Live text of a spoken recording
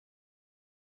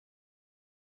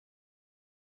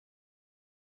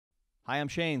Hi, I'm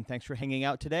Shane. Thanks for hanging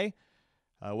out today.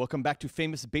 Welcome back to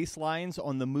Famous Basslines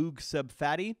on the Moog sub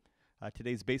Phatty.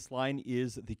 Today's bassline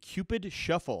is the Cupid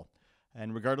Shuffle.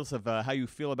 And regardless of how you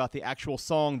feel about the actual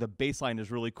song, the bassline is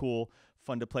really cool,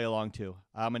 fun to play along to.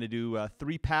 I'm going to do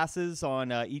 3 passes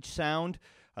on each sound.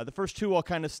 The first 2 I'll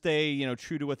kind of stay,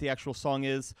 true to what the actual song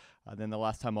is. Then the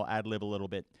last time I'll ad-lib a little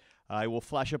bit. I will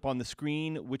flash up on the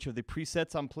screen which of the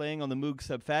presets I'm playing on the Moog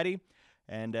sub Phatty.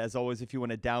 And as always, if you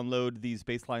want to download these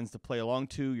basslines to play along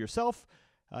to yourself,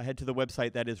 head to the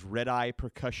website. That is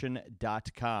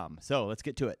redeyepercussion.com. So let's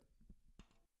get to it.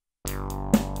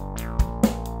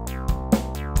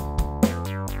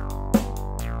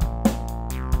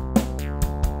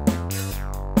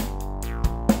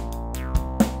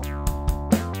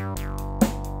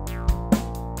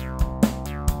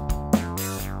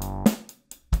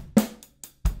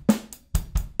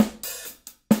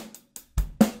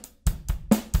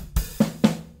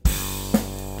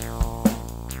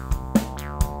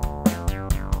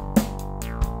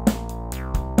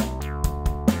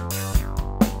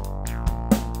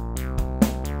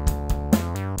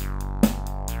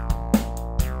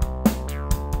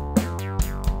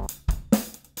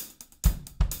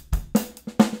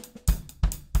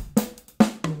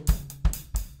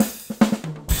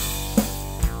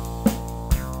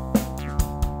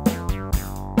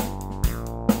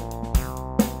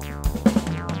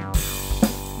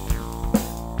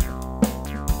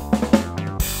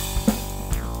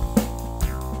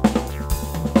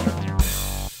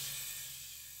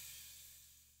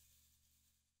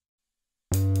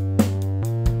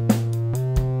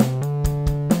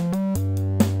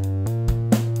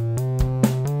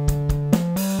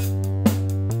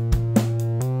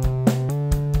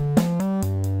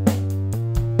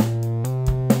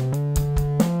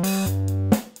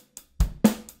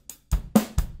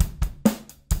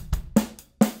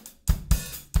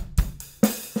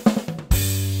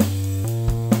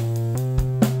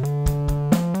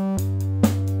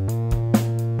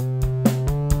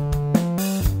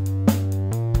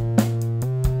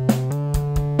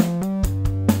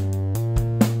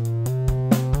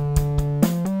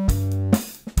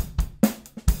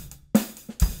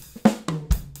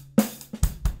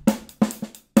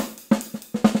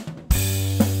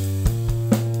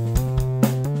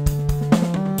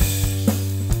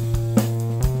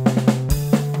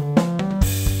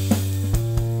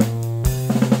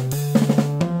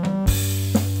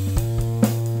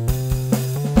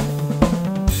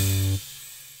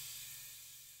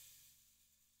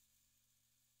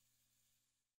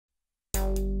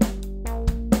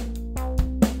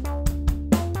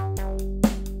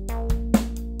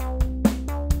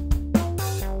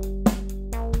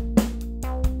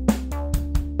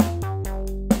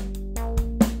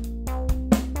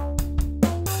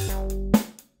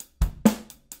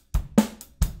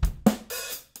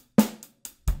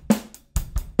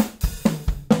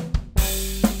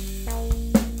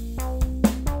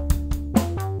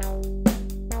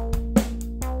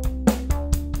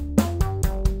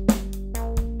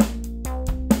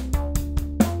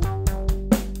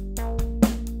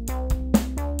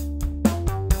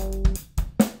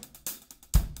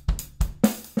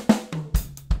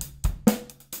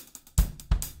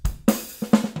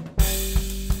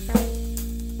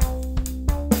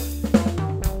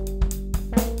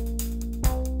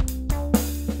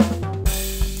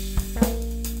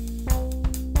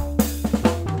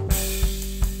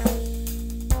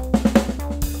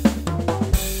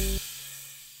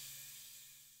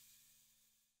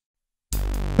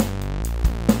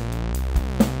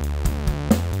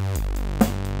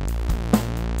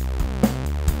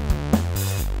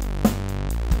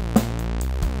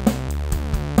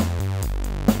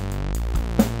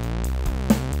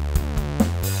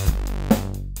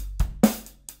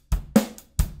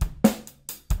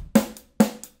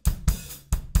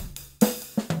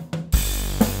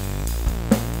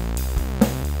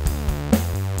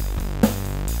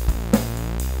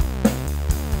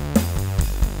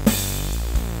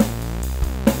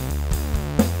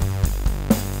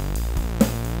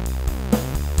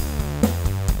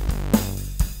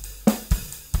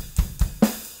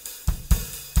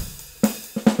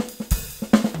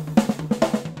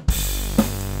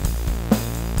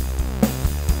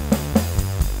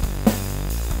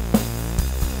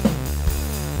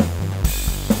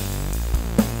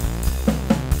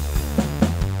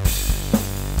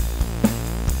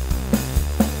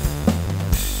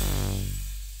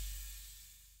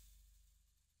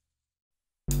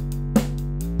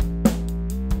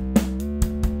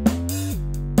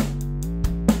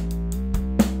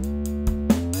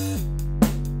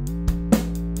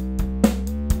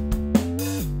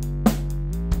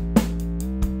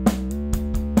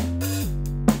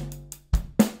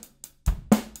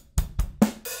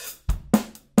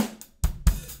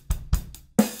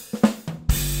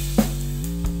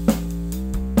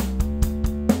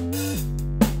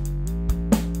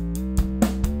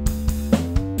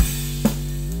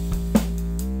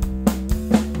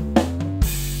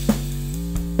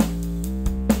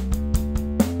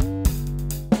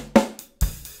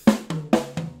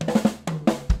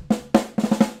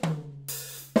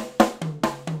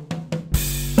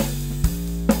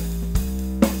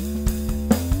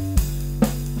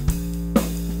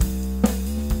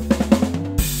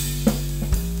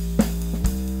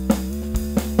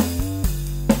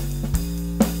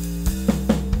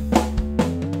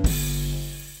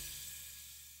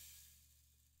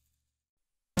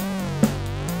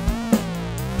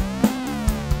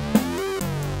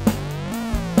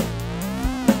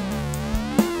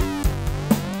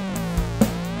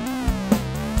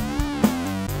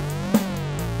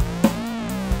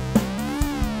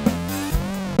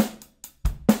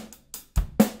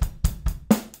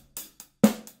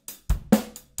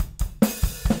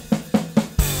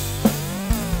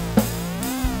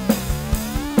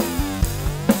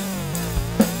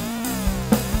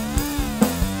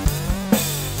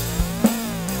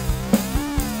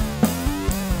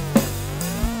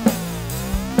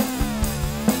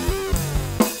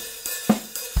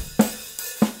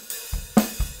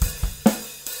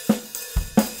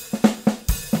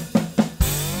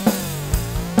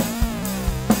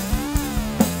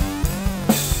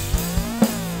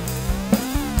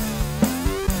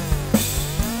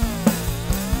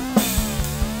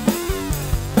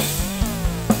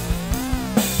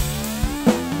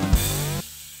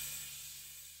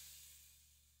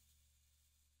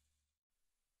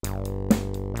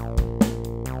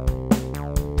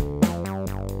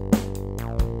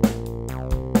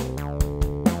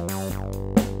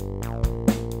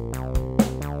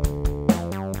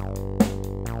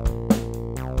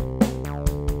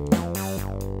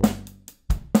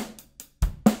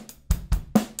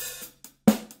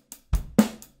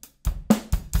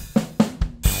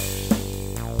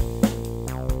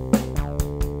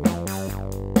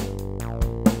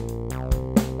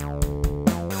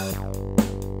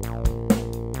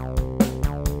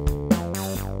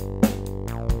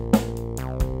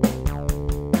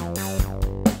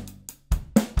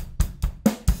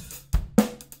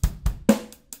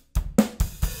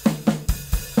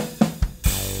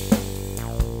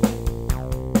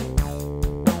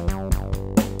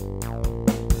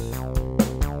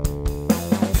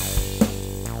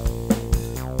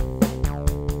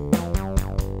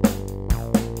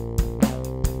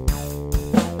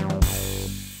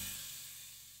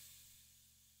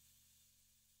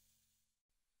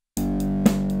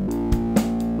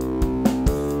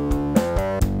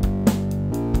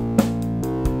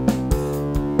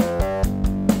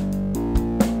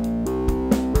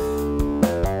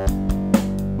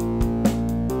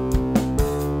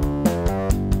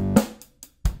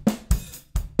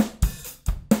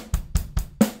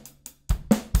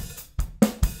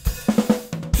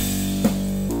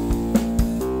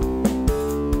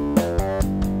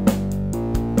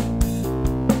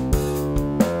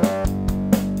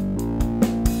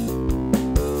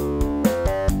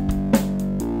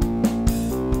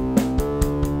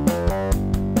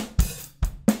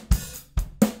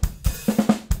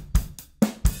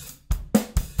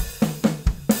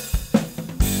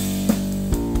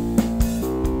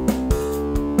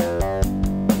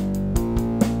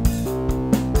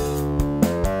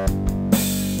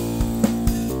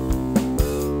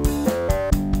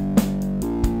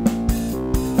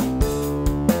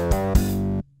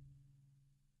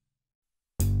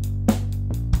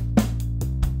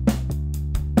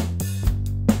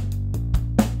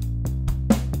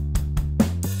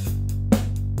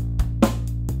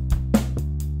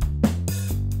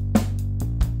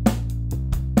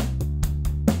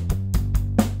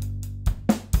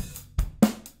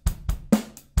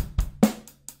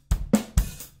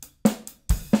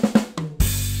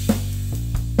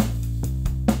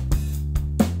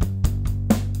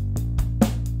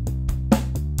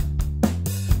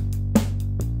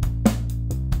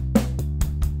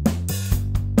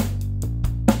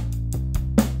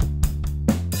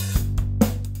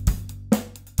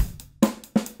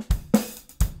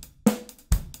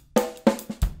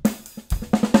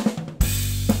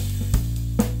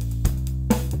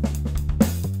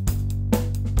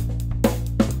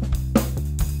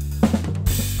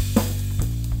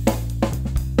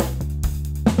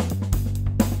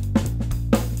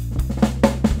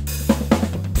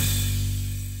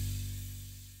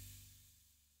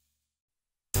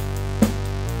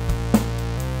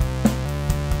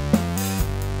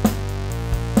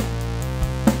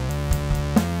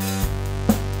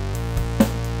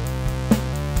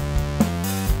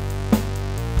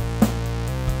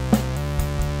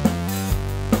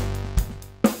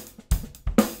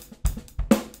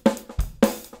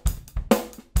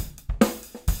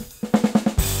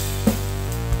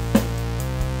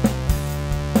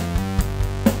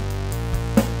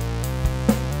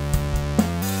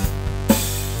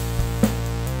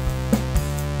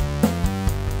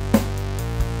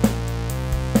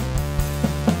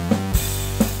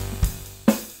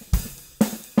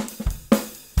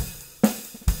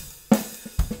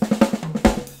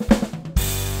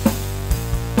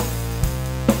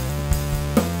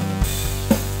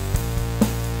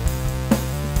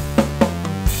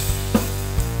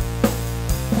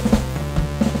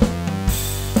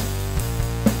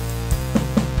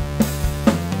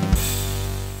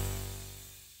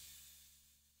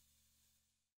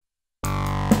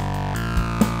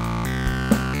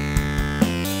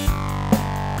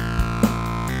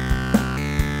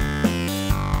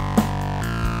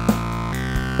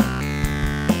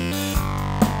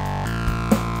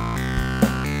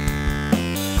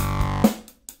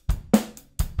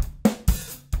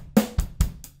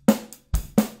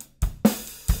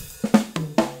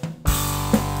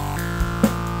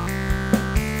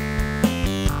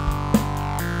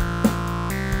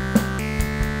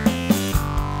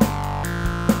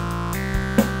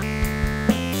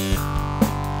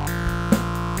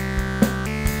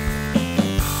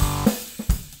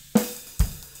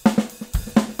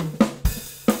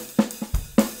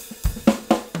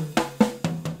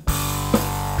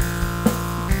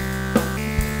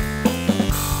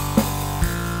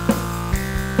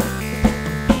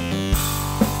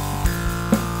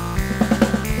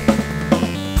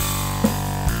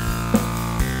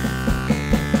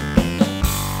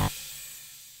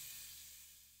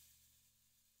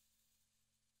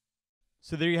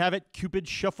 So there you have it, Cupid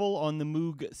Shuffle on the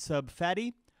Moog Sub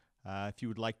Phatty. If you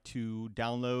would like to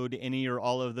download any or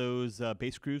all of those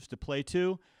bass grooves to play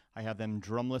to, I have them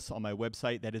drumless on my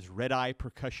website. That is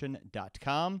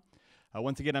redeyepercussion.com.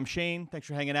 Once again, I'm Shane. Thanks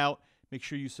for hanging out. Make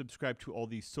sure you subscribe to all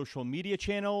these social media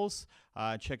channels.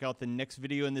 Check out the next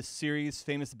video in this series,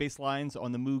 Famous Bass Lines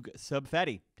on the Moog Sub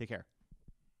Phatty. Take care.